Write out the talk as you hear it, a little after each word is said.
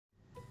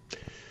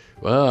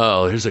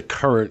Well, here's a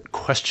current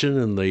question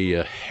in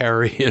the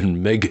Harry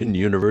and Meghan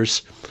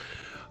universe.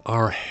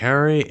 Are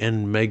Harry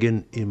and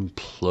Meghan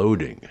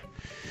imploding?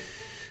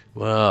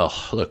 Well,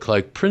 look,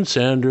 like Prince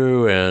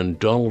Andrew and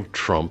Donald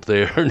Trump,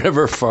 they are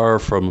never far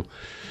from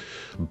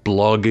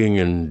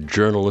blogging and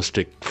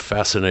journalistic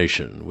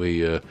fascination.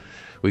 We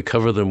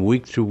cover them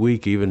week to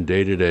week, even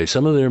day to day.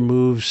 Some of their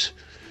moves,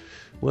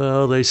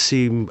 well, they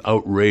seem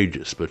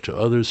outrageous, but to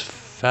others,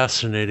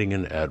 fascinating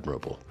and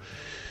admirable.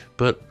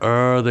 But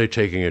are they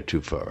taking it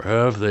too far?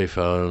 Have they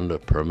found a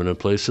permanent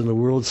place in the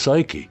world's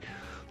psyche?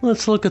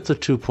 Let's look at the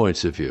 2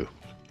 points of view.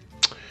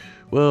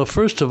 Well,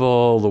 first of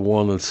all, the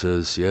one that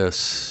says,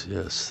 yes,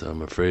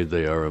 I'm afraid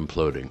they are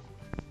imploding.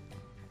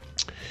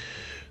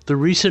 The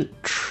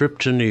recent trip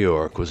to New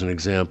York was an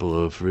example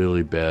of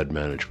really bad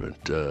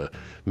management.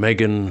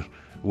 Meghan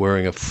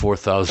wearing a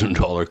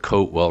 $4,000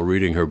 coat while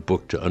reading her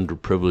book to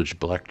underprivileged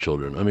black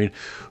children. I mean,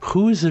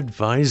 who is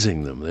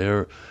advising them?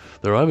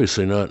 They're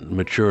obviously not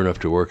mature enough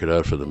to work it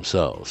out for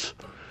themselves.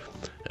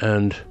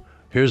 And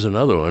here's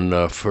another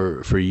one.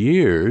 For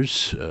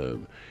years,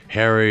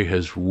 Harry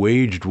has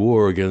waged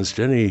war against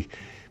any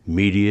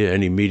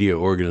media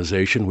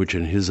organization which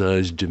in his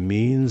eyes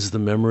demeans the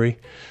memory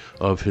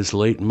of his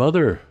late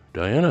mother,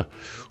 Diana,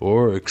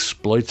 or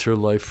exploits her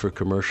life for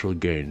commercial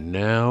gain.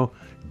 Now,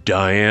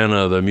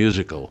 Diana the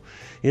musical.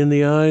 In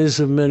the eyes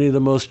of many, the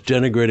most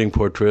denigrating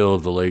portrayal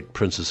of the late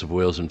Princess of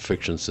Wales in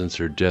fiction since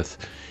her death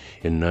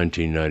in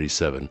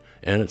 1997,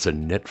 and it's a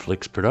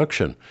Netflix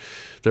production.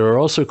 There are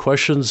also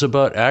questions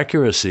about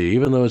accuracy.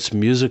 Even though it's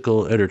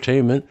musical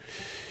entertainment,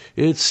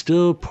 it's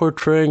still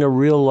portraying a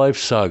real-life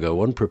saga,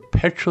 one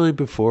perpetually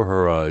before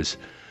her eyes.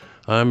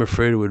 I'm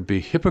afraid it would be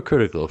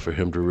hypocritical for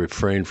him to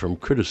refrain from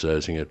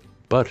criticizing it,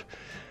 but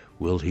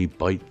will he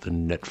bite the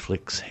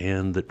Netflix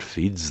hand that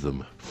feeds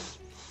them?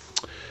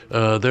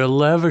 Their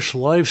lavish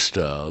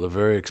lifestyle, the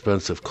very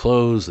expensive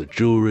clothes, the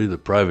jewelry, the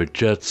private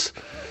jets,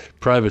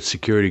 private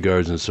security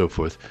guards, and so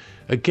forth.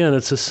 Again,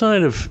 it's a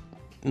sign of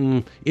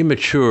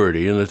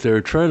immaturity in that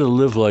they're trying to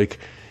live like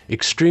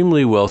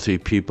extremely wealthy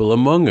people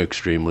among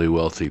extremely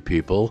wealthy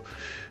people,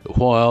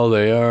 while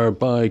they are,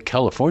 by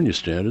California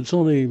standards,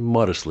 only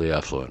modestly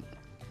affluent.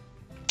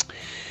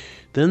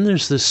 Then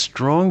there's this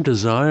strong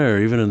desire,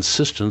 even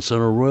insistence,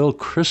 on a royal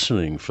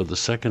christening for the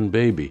second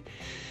baby.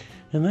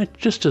 And that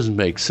just doesn't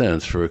make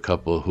sense for a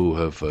couple who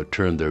have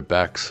turned their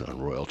backs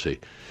on royalty.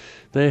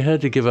 They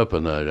had to give up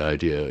on that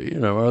idea.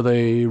 Are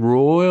they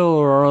royal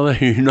or are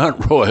they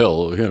not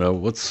royal?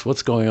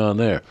 What's going on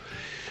there?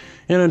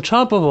 And on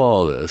top of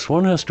all this,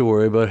 one has to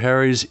worry about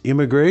Harry's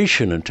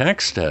immigration and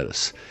tax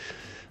status.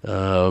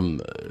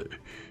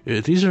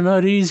 These are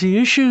not easy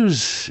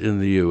issues in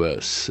the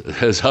U.S.,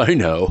 as I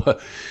know.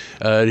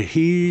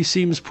 He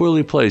seems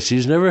poorly placed.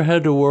 He's never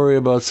had to worry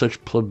about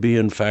such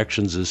plebeian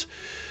functions as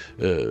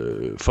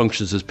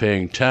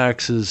paying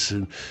taxes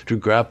and to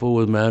grapple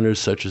with matters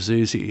such as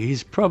these.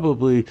 He's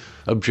probably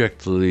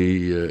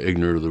objectively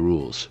ignorant of the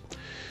rules.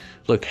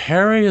 Look,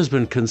 Harry has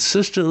been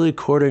consistently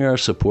courting our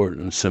support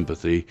and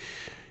sympathy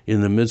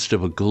in the midst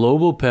of a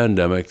global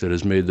pandemic that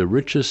has made the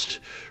richest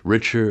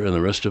richer and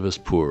the rest of us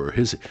poorer.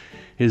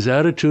 His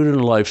attitude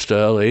and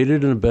lifestyle,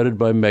 aided and abetted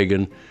by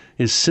Meghan,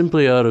 is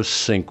simply out of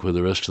sync with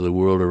the rest of the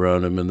world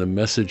around him and the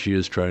message he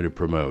is trying to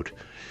promote.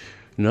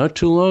 Not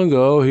too long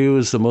ago, he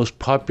was the most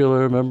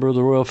popular member of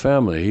the royal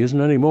family. He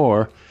isn't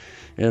anymore.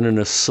 And in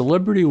a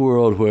celebrity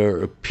world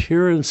where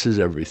appearance is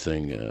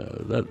everything,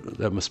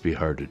 that must be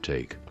hard to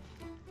take.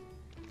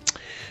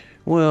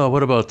 Well,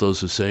 what about those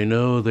who say,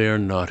 no, they are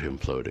not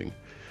imploding?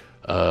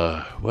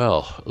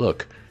 Well,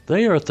 look,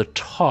 they are at the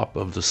top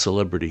of the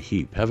celebrity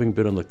heap, having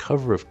been on the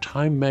cover of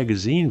Time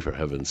magazine, for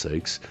heaven's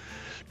sakes,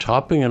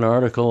 topping an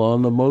article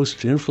on the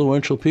most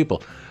influential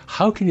people.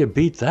 How can you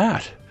beat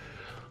that?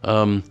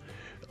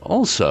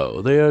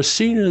 Also, they are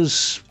seen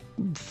as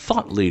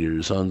thought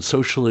leaders on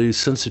socially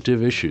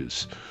sensitive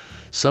issues,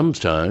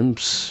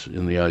 sometimes,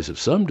 in the eyes of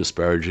some,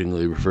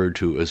 disparagingly referred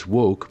to as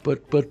woke,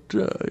 but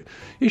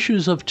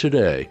issues of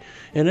today.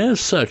 And as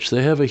such,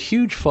 they have a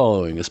huge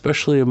following,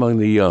 especially among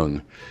the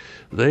young.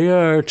 They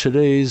are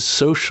today's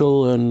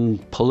social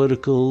and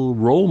political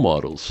role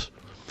models.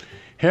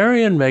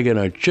 Harry and Meghan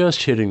are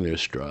just hitting their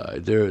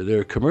stride.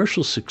 Their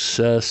commercial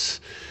success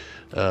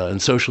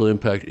and social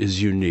impact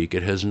is unique.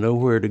 It has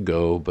nowhere to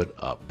go but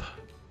up.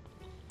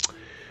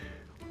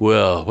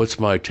 Well, what's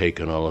my take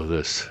on all of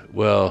this?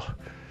 Well,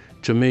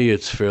 to me,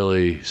 it's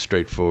fairly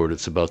straightforward.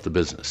 It's about the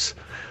business.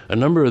 A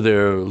number of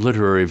their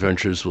literary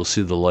ventures will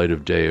see the light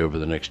of day over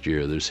the next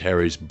year. There's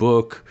Harry's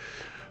book.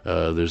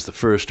 There's the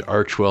first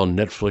Archwell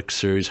Netflix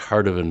series,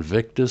 Heart of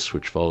Invictus,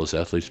 which follows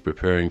athletes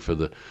preparing for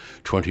the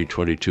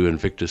 2022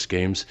 Invictus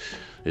Games.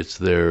 It's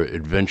their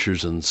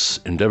adventures and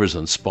endeavors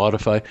on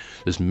Spotify.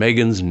 There's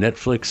Meghan's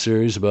Netflix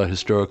series about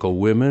historical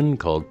women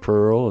called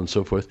Pearl and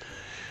so forth.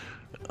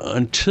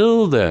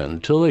 Until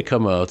they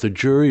come out, the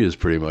jury is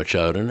pretty much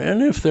out.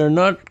 And if they're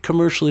not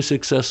commercially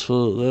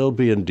successful, they'll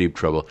be in deep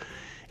trouble.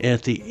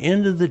 At the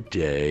end of the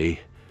day,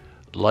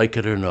 like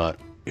it or not,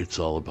 it's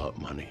all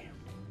about money.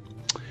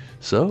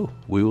 So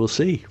we will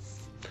see.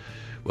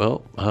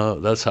 Well,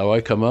 that's how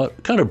I come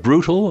out. Kind of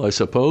brutal, I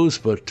suppose,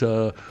 but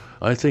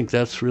I think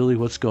that's really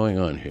what's going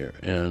on here.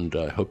 And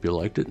I hope you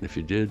liked it. And if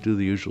you did, do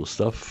the usual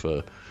stuff.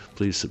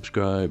 Please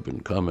subscribe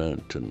and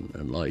comment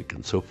and like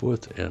and so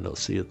forth. And I'll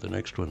see you at the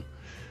next one.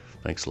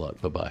 Thanks a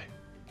lot. Bye-bye.